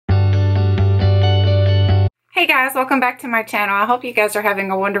Hey guys, welcome back to my channel. I hope you guys are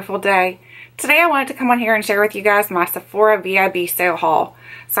having a wonderful day. Today I wanted to come on here and share with you guys my Sephora VIB sale haul.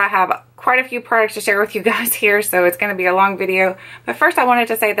 So I have quite a few products to share with you guys here, so it's going to be a long video. But first I wanted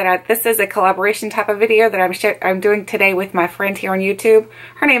to say that this is a collaboration type of video that I'm doing today with my friend here on YouTube.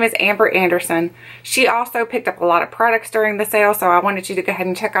 Her name is Amber Anderson. She also picked up a lot of products during the sale, so I wanted you to go ahead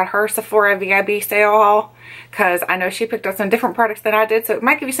and check out her Sephora VIB sale haul, because I know she picked up some different products than I did, so it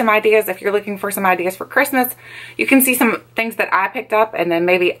might give you some ideas if you're looking for some ideas for Christmas. You can see some things that I picked up, and then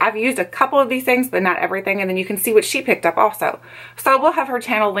maybe I've used a couple of these things, but not everything, and then you can see what she picked up also. So we'll have her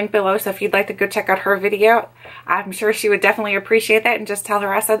channel linked below, so if you'd like to go check out her video, I'm sure she would definitely appreciate that, and just tell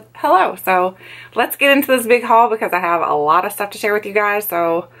her I said hello. So let's get into this big haul because I have a lot of stuff to share with you guys,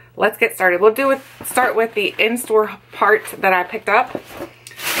 so let's get started. We'll start with the in-store part that I picked up.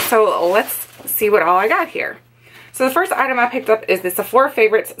 So let's see what all I got here. So the first item I picked up is the Sephora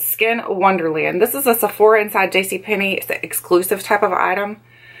Favorites Skin Wonderland. This is a Sephora inside JCPenney. It's an exclusive type of item.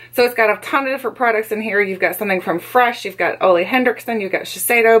 So it's got a ton of different products in here. You've got something from Fresh, you've got Ole Hendrickson, you've got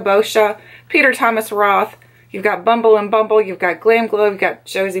Shiseido, Boscia, Peter Thomas Roth, you've got Bumble and Bumble, you've got Glam Glow, you've got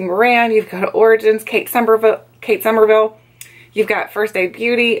Josie Maran, you've got Origins, Kate Somerville, you've got First Aid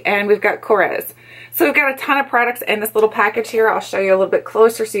Beauty, and we've got Corez. So we've got a ton of products in this little package here. I'll show you a little bit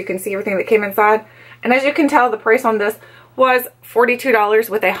closer so you can see everything that came inside. And as you can tell, the price on this was $42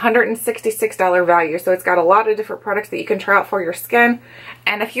 with a $166 value. So it's got a lot of different products that you can try out for your skin.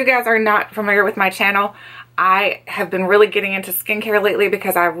 And if you guys are not familiar with my channel, I have been really getting into skincare lately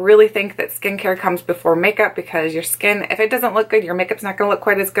because I really think that skincare comes before makeup, because your skin, if it doesn't look good, your makeup's not going to look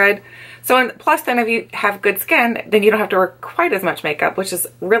quite as good. So plus then if you have good skin, then you don't have to wear quite as much makeup, which is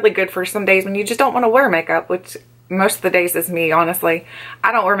really good for some days when you just don't want to wear makeup, which most of the days is me, honestly.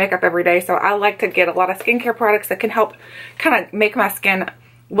 I don't wear makeup every day, so I like to get a lot of skincare products that can help kind of make my skin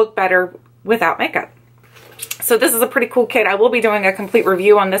look better without makeup. So this is a pretty cool kit. I will be doing a complete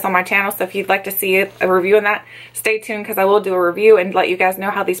review on this on my channel, so if you'd like to see a review on that, stay tuned, because I will do a review and let you guys know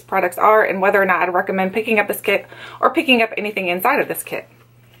how these products are and whether or not I'd recommend picking up this kit or picking up anything inside of this kit.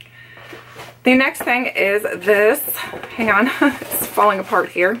 The next thing is this. Hang on, it's falling apart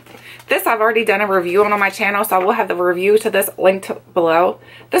here. This I've already done a review on my channel, so I will have the review to this linked below.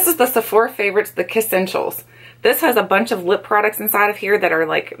 This is the Sephora Favorites, the Kissentials. This has a bunch of lip products inside of here that are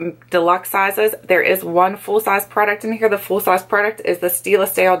like deluxe sizes. There is one full-size product in here. The full-size product is the Stila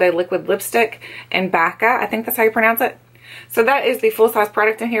Stay All Day Liquid Lipstick in Bacca. I think that's how you pronounce it. So that is the full-size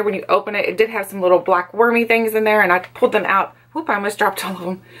product in here. When you open it, it did have some little black wormy things in there, and I pulled them out. Whoop, I almost dropped all of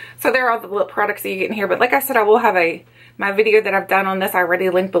them. So there are all the lip products that you get in here. But like I said, I will have my video that I've done on this already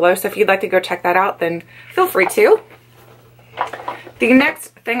linked below. So if you'd like to go check that out, then feel free to. The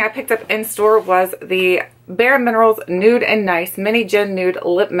next thing I picked up in store was the Bare Minerals Nude and Nice Mini Gen Nude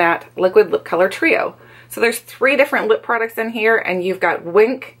Lip Matte Liquid Lip Color Trio. So there's 3 different lip products in here, and you've got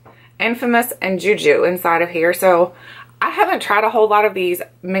Wink, Infamous, and Juju inside of here. So I haven't tried a whole lot of these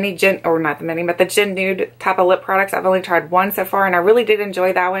mini Gen, or not the mini, but the Gen Nude type of lip products. I've only tried one so far, and I really did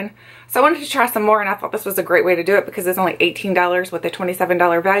enjoy that one. So I wanted to try some more, and I thought this was a great way to do it because it's only $18 with a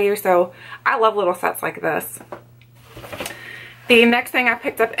 $27 value. So I love little sets like this. The next thing I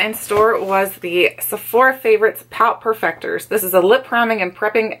picked up in store was the Sephora Favorites Pout Perfectors. This is a lip priming and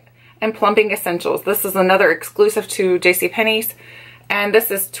prepping and plumping essentials. This is another exclusive to JCPenney's, and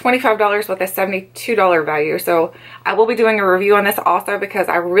this is $25 with a $72 value. So I will be doing a review on this also because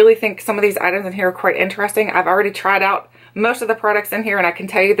I really think some of these items in here are quite interesting. I've already tried out most of the products in here, and I can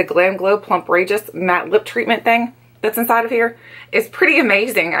tell you the Glam Glow Plumprageous Matte Lip Treatment thing that's inside of here is pretty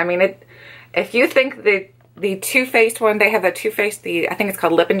amazing. I mean, if you think the Too Faced one, they have the Too Faced, I think it's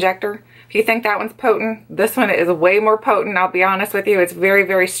called Lip Injector. If you think that one's potent, this one is way more potent, I'll be honest with you. It's very,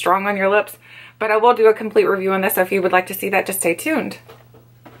 very strong on your lips. But I will do a complete review on this, so if you would like to see that, just stay tuned.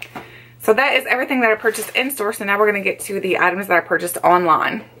 So that is everything that I purchased in store. So now we're going to get to the items that I purchased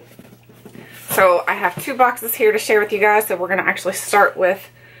online. So I have 2 boxes here to share with you guys. So we're going to actually start with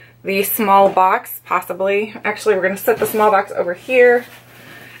the small box, possibly. Actually, we're going to set the small box over here,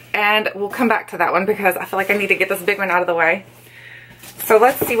 and we'll come back to that one because I feel like I need to get this big one out of the way. So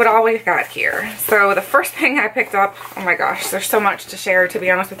let's see what all we've got here. So the first thing I picked up, oh my gosh, there's so much to share, to be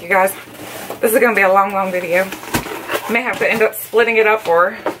honest with you guys. This is going to be a long, long video. May have to end up splitting it up,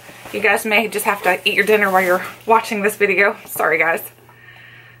 or you guys may just have to eat your dinner while you're watching this video. Sorry, guys.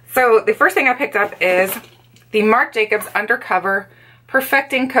 So the first thing I picked up is the Marc Jacobs Undercover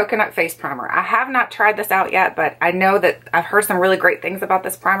Perfecting Coconut Face Primer. I have not tried this out yet, but I know that I've heard some really great things about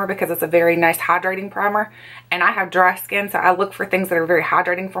this primer because it's a very nice hydrating primer. And I have dry skin, so I look for things that are very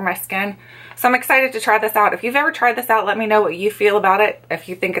hydrating for my skin. So I'm excited to try this out. If you've ever tried this out, let me know what you feel about it. If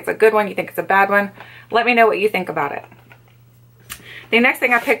you think it's a good one, you think it's a bad one, let me know what you think about it. The next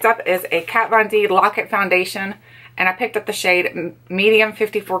thing I picked up is a Kat Von D Lock-It Foundation. And I picked up the shade Medium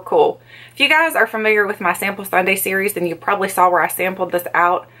 54 Cool. If you guys are familiar with my Sample Sunday series, then you probably saw where I sampled this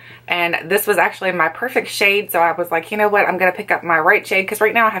out. And this was actually my perfect shade. So I was like, you know what? I'm going to pick up my right shade. Because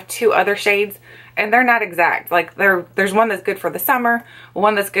right now I have two other shades. And they're not exact. Like there's one that's good for the summer.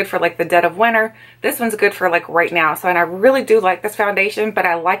 One that's good for like the dead of winter. This one's good for like right now. So, and I really do like this foundation. But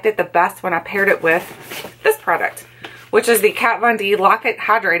I liked it the best when I paired it with this product, which is the Kat Von D Lock-It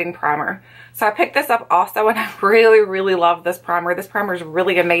Hydrating Primer. So I picked this up also, and I really love this primer. This primer is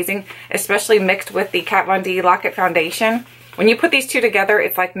really amazing, especially mixed with the Kat Von D Lock-It Foundation. When you put these two together,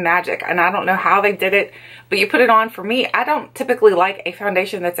 it's like magic, and I don't know how they did it, but you put it on. For me, I don't typically like a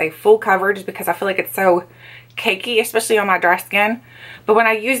foundation that's a full coverage because I feel like it's so cakey, especially on my dry skin. But when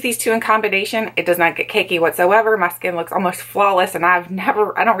I use these two in combination, it does not get cakey whatsoever. My skin looks almost flawless, and I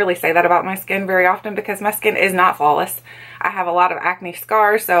don't really say that about my skin very often because my skin is not flawless. I have a lot of acne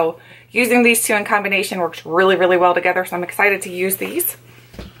scars, so using these two in combination works really well together, so I'm excited to use these.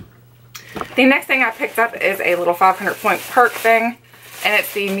 The next thing I picked up is a little 500-point perk thing, and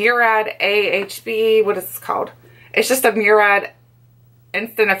it's the Murad AHB, what is this called? It's just a Murad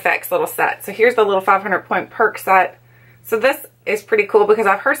Instant Effects little set. So here's the little 500-point perk set. So this is pretty cool because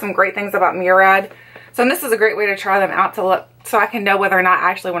I've heard some great things about Murad. So this is a great way to try them out to look, so I can know whether or not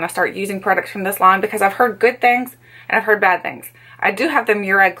I actually want to start using products from this line, because I've heard good things and I've heard bad things. I do have the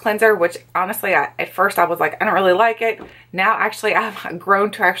Murad cleanser, which honestly, at first I was like, I don't really like it. Now actually I've grown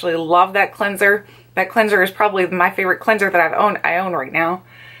to actually love that cleanser. That cleanser is probably my favorite cleanser that I own right now.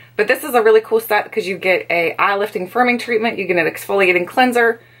 But this is a really cool set because you get a eye lifting firming treatment, you get an exfoliating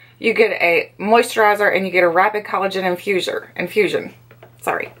cleanser, you get a moisturizer, and you get a rapid collagen infusion.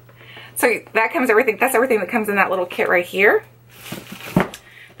 Sorry. So that's everything that comes in that little kit right here.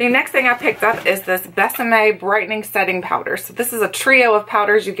 The next thing I picked up is this Besame Brightening Setting Powder. So this is a trio of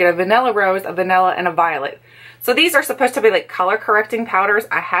powders. You get a vanilla rose, a vanilla, and a violet. So these are supposed to be like color correcting powders.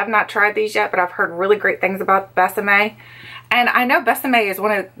 I have not tried these yet, but I've heard really great things about Besame. And I know Besame is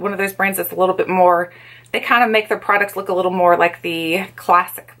one of those brands that's a little bit more, they kind of make their products look a little more like the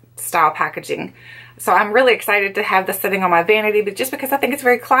classic style packaging. So I'm really excited to have this sitting on my vanity, but just because I think it's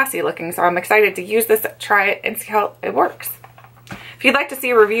very classy looking. So I'm excited to use this, try it, and see how it works. If you'd like to see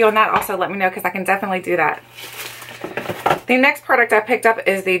a review on that, also let me know because I can definitely do that. The next product I picked up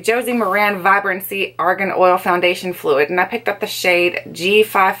is the Josie Maran Vibrancy Argan Oil Foundation Fluid, and I picked up the shade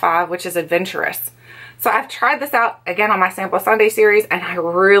G55, which is Adventurous. So I've tried this out again on my Sample Sunday series, and I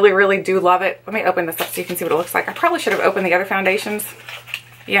really do love it. Let me open this up so you can see what it looks like. I probably should have opened the other foundations.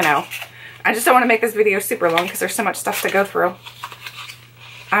 You know, I just don't want to make this video super long because there's so much stuff to go through.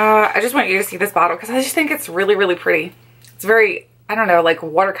 I just want you to see this bottle because I just think it's really pretty. It's very, I don't know, like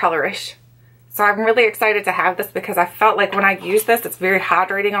watercolorish. So I'm really excited to have this because I felt like when I use this, it's very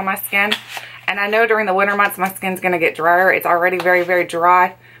hydrating on my skin. And I know during the winter months, my skin's going to get drier. It's already very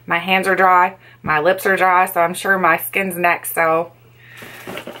dry. My hands are dry. My lips are dry. So I'm sure my skin's next. So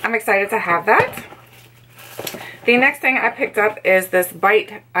I'm excited to have that. The next thing I picked up is this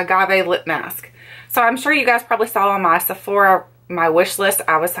Bite Agave Lip Mask. So I'm sure you guys probably saw on my Sephora, my wish list,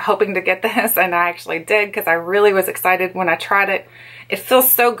 I was hoping to get this, and I actually did because I really was excited when I tried it. It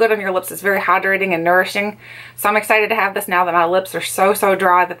feels so good on your lips. It's very hydrating and nourishing. So I'm excited to have this now that my lips are so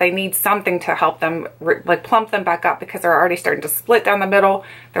dry that they need something to help them, like plump them back up, because they're already starting to split down the middle.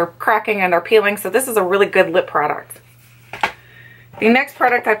 They're cracking and they're peeling. So this is a really good lip product. The next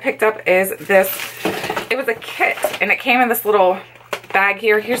product I picked up is this. It was a kit, and it came in this little bag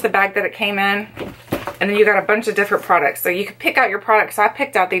here. Here's the bag that it came in. And then you got a bunch of different products. So you can pick out your products. So I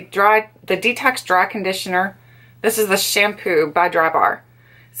picked out the Detox Dry Conditioner. This is the shampoo by Drybar.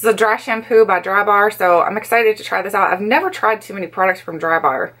 This is a dry shampoo by Drybar. So I'm excited to try this out. I've never tried too many products from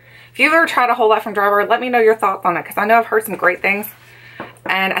Drybar. If you've ever tried a whole lot from Drybar, let me know your thoughts on it, because I know I've heard some great things.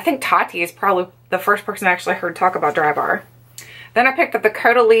 And I think Tati is probably the first person I actually heard talk about Drybar. Then I picked up the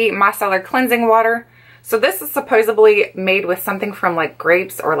Caudalie Micellar Cleansing Water. So this is supposedly made with something from like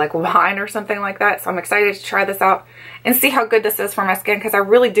grapes or like wine or something like that. So I'm excited to try this out and see how good this is for my skin, because I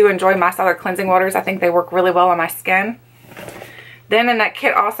really do enjoy micellar cleansing waters. I think they work really well on my skin. Then in that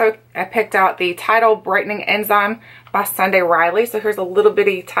kit also, I picked out the Tidal Brightening Enzyme by Sunday Riley. So here's a little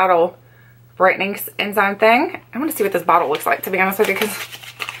bitty Tidal Brightening Enzyme thing. I want to see what this bottle looks like, to be honest with you, because,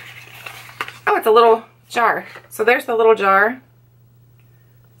 oh, it's a little jar. So there's the little jar.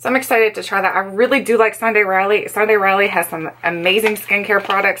 So I'm excited to try that. I really do like Sunday Riley. Sunday Riley has some amazing skincare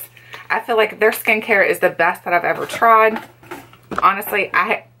products. I feel like their skincare is the best that I've ever tried. Honestly,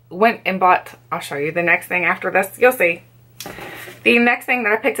 I went and bought, I'll show you the next thing after this. You'll see. The next thing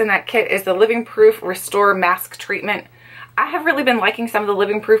that I picked in that kit is the Living Proof Restore Mask Treatment. I have really been liking some of the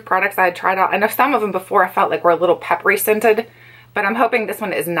Living Proof products I had tried out. I know some of them before I felt like were a little peppery scented, but I'm hoping this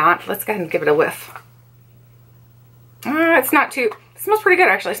one is not. Let's go ahead and give it a whiff. It's not too, it smells pretty good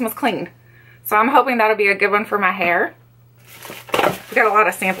actually. It smells clean. So I'm hoping that'll be a good one for my hair. We got a lot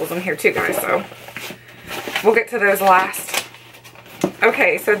of samples in here too, guys, so we'll get to those last.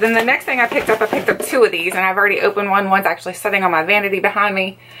 Okay, so then the next thing I picked up 2 of these, and I've already opened one. One's actually sitting on my vanity behind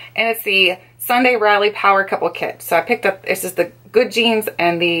me, and it's the Sunday Riley Power Couple Kit. So I picked up, this is the Good Genes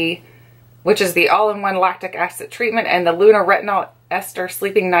and the, which is the all-in-one lactic acid treatment, and the Luna Retinol Ester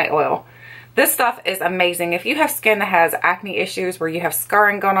Sleeping Night Oil. This stuff is amazing. If you have skin that has acne issues, where you have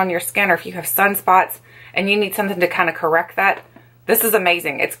scarring going on your skin, or if you have sunspots and you need something to kind of correct that, this is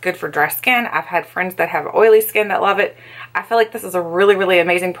amazing. It's good for dry skin. I've had friends that have oily skin that love it. I feel like this is a really, really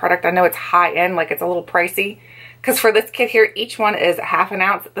amazing product. I know it's high end, like it's a little pricey, because for this kit here, each one is ½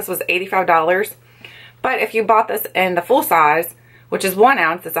 ounce. This was $85. But if you bought this in the full size, which is 1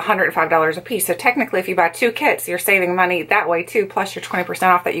 ounce, it's $105 a piece. So technically, if you buy 2 kits, you're saving money that way too, plus your 20%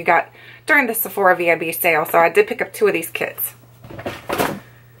 off that you got during the Sephora VIB sale. So I did pick up 2 of these kits.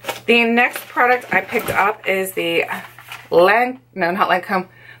 The next product I picked up is the the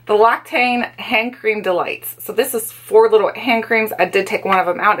Lactane Hand Cream Delights. So this is 4 little hand creams. I did take one of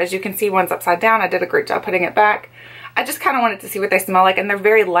them out. As you can see, one's upside down. I did a great job putting it back. I just kind of wanted to see what they smell like, and they're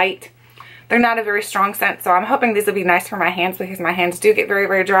very light. They're not a very strong scent, so I'm hoping these will be nice for my hands, because my hands do get very,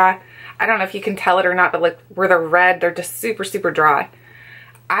 very dry. I don't know if you can tell it or not, but like where they're red, they're just super, super dry.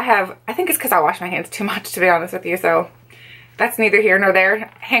 I think it's because I wash my hands too much, to be honest with you, so that's neither here nor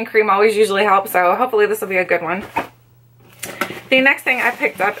there. Hand cream always usually helps, so hopefully this will be a good one. The next thing I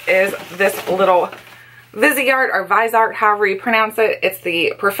picked up is this little Viseart or Viseart, however you pronounce it. It's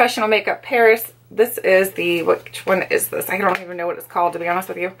the Professional Makeup Paris. This is the, which one is this? I don't even know what it's called, to be honest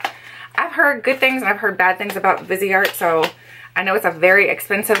with you. I've heard good things and I've heard bad things about Viseart, so I know it's a very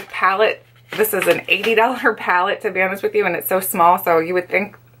expensive palette. This is an $80 palette, to be honest with you, and it's so small, so you would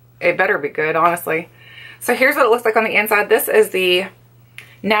think it better be good, honestly. So here's what it looks like on the inside. This is the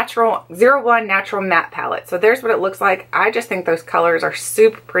Natural 01 Natural Matte Palette. So there's what it looks like. I just think those colors are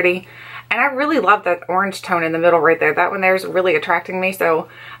super pretty. And I really love that orange tone in the middle right there. That one there is really attracting me. So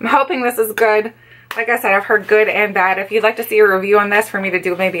I'm hoping this is good. Like I said, I've heard good and bad. If you'd like to see a review on this for me to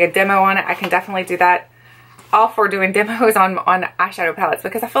do maybe a demo on it, I can definitely do that. All for doing demos on eyeshadow palettes,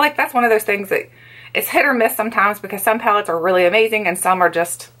 because I feel like that's one of those things that it's hit or miss sometimes, because some palettes are really amazing and some are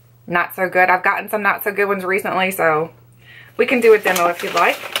just not so good. I've gotten some not so good ones recently, so we can do a demo if you'd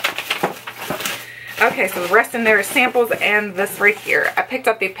like. Okay, so the rest in there is samples, and this right here. I picked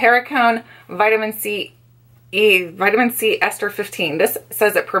up the Perricone Vitamin C Ester 15. This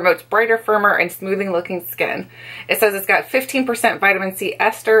says it promotes brighter, firmer, and smoothing looking skin. It says it's got 15% vitamin C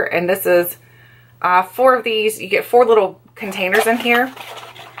ester, and this is 4 of these. You get 4 little containers in here.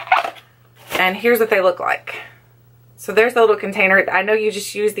 And here's what they look like. So there's the little container. I know you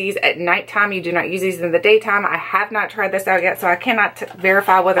just use these at nighttime. You do not use these in the daytime. I have not tried this out yet, so I cannot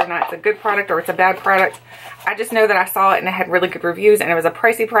verify whether or not it's a good product or it's a bad product. I just know that I saw it and it had really good reviews, and it was a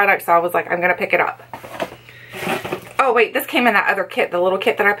pricey product, so I was like, I'm going to pick it up. Oh wait, this came in that other kit, the little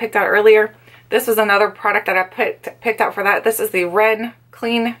kit that I picked out earlier. This was another product that I picked out for that. This is the Red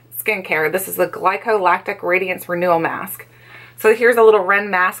Clean Skincare. This is the Glyco-Lactic Radiance Renewal Mask. So here's a little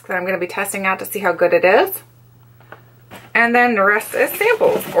Ren mask that I'm going to be testing out to see how good it is. And then the rest is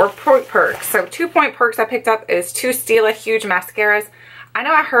samples or point perks. So 2 point perks I picked up is 2 Stila Huge Mascaras. I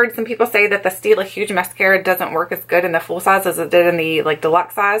know I heard some people say that the Stila Huge Mascara doesn't work as good in the full size as it did in the like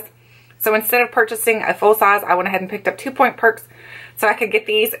deluxe size. So instead of purchasing a full size, I went ahead and picked up 2 point perks so I could get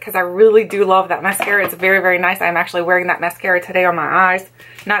these, because I really do love that mascara. It's very, very nice. I'm actually wearing that mascara today on my eyes.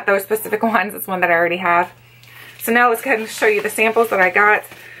 Not those specific ones. It's one that I already have. So now let's go ahead and show you the samples that I got,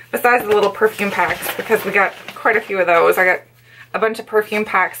 besides the little perfume packs, because we got quite a few of those. I got a bunch of perfume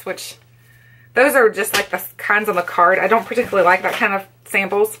packs, which those are just like the kinds on the card. I don't particularly like that kind of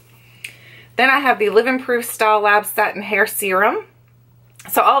samples. Then I have the Living Proof Style Lab Satin Hair Serum.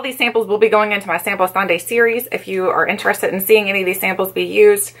 So all these samples will be going into my Sample Sunday series. If you are interested in seeing any of these samples be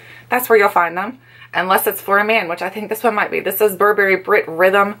used, that's where you'll find them. Unless it's for a man, which I think this one might be. This is Burberry Brit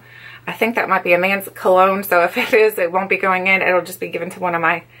Rhythm. I think that might be a man's cologne. So if it is, it won't be going in. It'll just be given to one of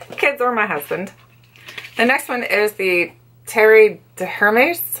my kids or my husband. The next one is the Terre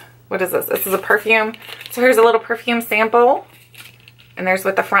d'Hermes. What is this? This is a perfume. So here's a little perfume sample. And there's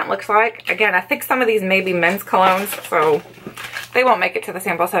what the front looks like. Again, I think some of these may be men's colognes, so they won't make it to the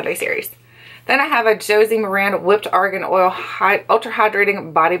Sample Sunday series. Then I have a Josie Maran Whipped Argan Oil Ultra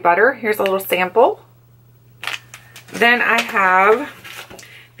Hydrating Body Butter. Here's a little sample. Then I have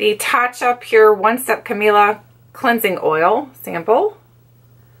the Tatcha Pure One Step Camilla Cleansing Oil sample.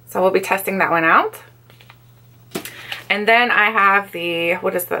 So we'll be testing that one out. And then I have the,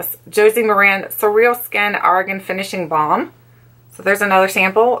 what is this? Josie Maran Surreal Skin Argan Finishing Balm. So there's another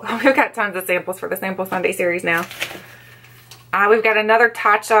sample. We've got tons of samples for the Sample Sunday series now. We've got another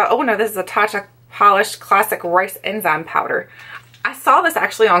Tatcha. Oh no, this is a Tatcha Polished Classic Rice Enzyme Powder. I saw this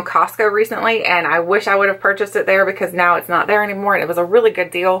actually on Costco recently, and I wish I would have purchased it there because now it's not there anymore, and it was a really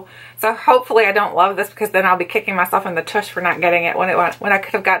good deal. So hopefully I don't love this because then I'll be kicking myself in the tush for not getting it when I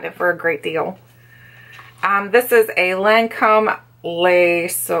could have gotten it for a great deal. This is a Lancome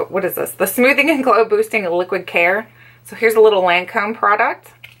so what is this? The Smoothing and Glow Boosting Liquid Care. So here's a little Lancome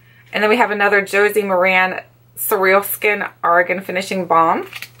product. And then we have another Josie Maran Surreal Skin Argan Finishing Balm.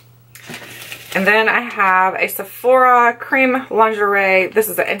 And then I have a Sephora Creme Lingerie. This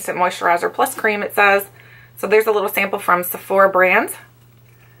is an Instant Moisturizer Plus Cream, it says. So there's a little sample from Sephora brand.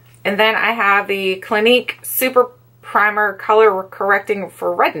 And then I have the Clinique Super Primer Color Correcting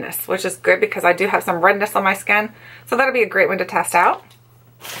for Redness, which is good because I do have some redness on my skin. So that'll be a great one to test out.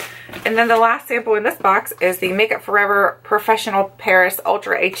 And then the last sample in this box is the Makeup Forever Professional Paris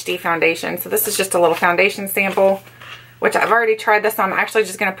Ultra HD Foundation. So this is just a little foundation sample, which I've already tried this on. I'm actually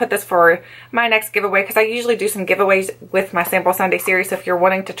just going to put this for my next giveaway because I usually do some giveaways with my Sample Sunday series. So if you're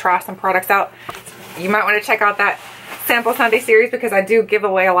wanting to try some products out, you might want to check out that Sample Sunday series because I do give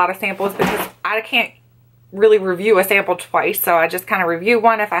away a lot of samples because I can't really review a sample twice. So I just kind of review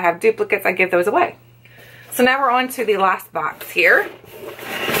one. If I have duplicates, I give those away. So now we're on to the last box here.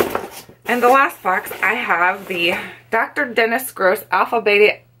 In the last box, I have the Dr. Dennis Gross Alpha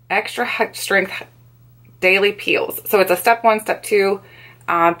Beta Extra Strength Daily Peels. So it's a step 1, step 2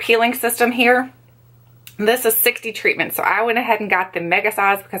 peeling system here. This is 60 treatments. So I went ahead and got the mega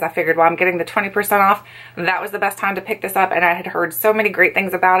size because I figured, well, I'm getting the 20% off. That was the best time to pick this up. And I had heard so many great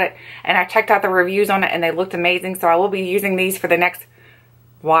things about it. And I checked out the reviews on it and they looked amazing. So I will be using these for the next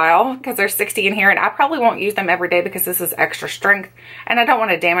while because there's 60 in here, and I probably won't use them every day because this is extra strength and I don't want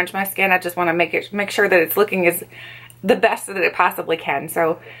to damage my skin. I just want to make sure that it's looking as the best that it possibly can.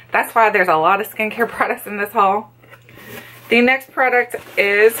 So that's why there's a lot of skincare products in this haul. The next product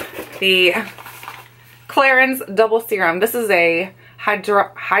is the Clarins Double Serum. This is a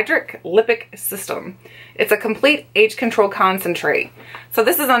hydric lipic system. It's a complete age control concentrate. So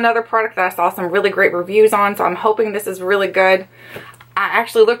this is another product that I saw some really great reviews on, so I'm hoping this is really good. I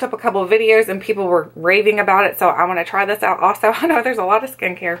actually looked up a couple of videos and people were raving about it, so I want to try this out also. I know there's a lot of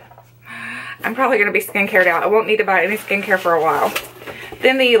skincare. I'm probably going to be skincared out. I won't need to buy any skincare for a while.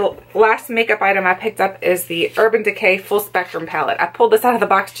 Then the last makeup item I picked up is the Urban Decay Full Spectrum Palette. I pulled this out of the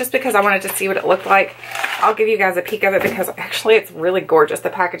box just because I wanted to see what it looked like. I'll give you guys a peek of it because actually it's really gorgeous. The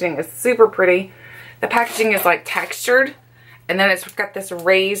packaging is super pretty. The packaging is like textured, and then it's got this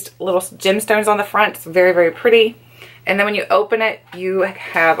raised little gemstones on the front. It's very, very pretty. And then when you open it, you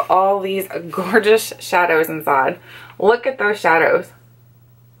have all these gorgeous shadows inside. Look at those shadows.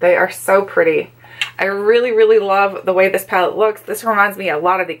 They are so pretty. I really, really love the way this palette looks. This reminds me a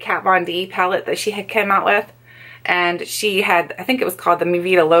lot of the Kat Von D palette that she had come out with. And she had, I think it was called the Mi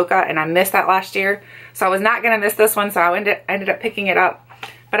Vida Loca, and I missed that last year. So I was not going to miss this one, so I ended up picking it up.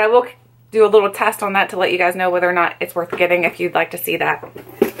 But I will do a little test on that to let you guys know whether or not it's worth getting if you'd like to see that.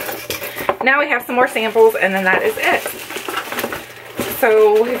 Now we have some more samples, and then that is it.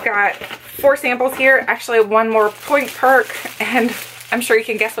 So we've got 4 samples here. Actually, one more Point Perk, and I'm sure you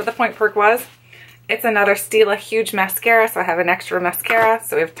can guess what the Point Perk was. It's another Stila Huge Mascara, so I have an extra mascara.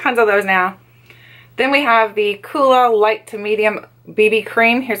 So we have tons of those now. Then we have the Kula Light to Medium BB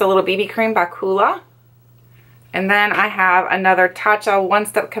Cream. Here's a little BB cream by Kula. And then I have another Tatcha One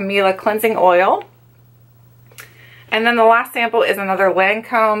Step Camilla Cleansing Oil. And then the last sample is another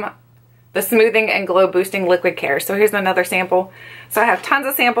Lancome the Smoothing and Glow Boosting Liquid Care. So here's another sample. So I have tons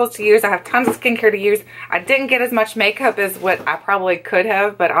of samples to use. I have tons of skincare to use. I didn't get as much makeup as what I probably could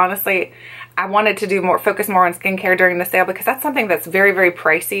have, but honestly, I wanted to do focus more on skincare during the sale because that's something that's very, very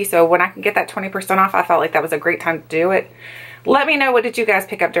pricey. So when I can get that 20% off, I felt like that was a great time to do it. Let me know, what did you guys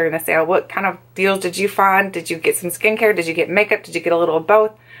pick up during the sale? What kind of deals did you find? Did you get some skincare? Did you get makeup? Did you get a little of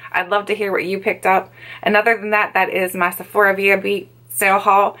both? I'd love to hear what you picked up. And other than that, that is my Sephora VIB sale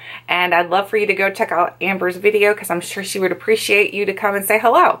haul, and I'd love for you to go check out Amber's video because I'm sure she would appreciate you to come and say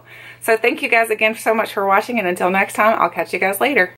hello. So thank you guys again so much for watching, and until next time, I'll catch you guys later.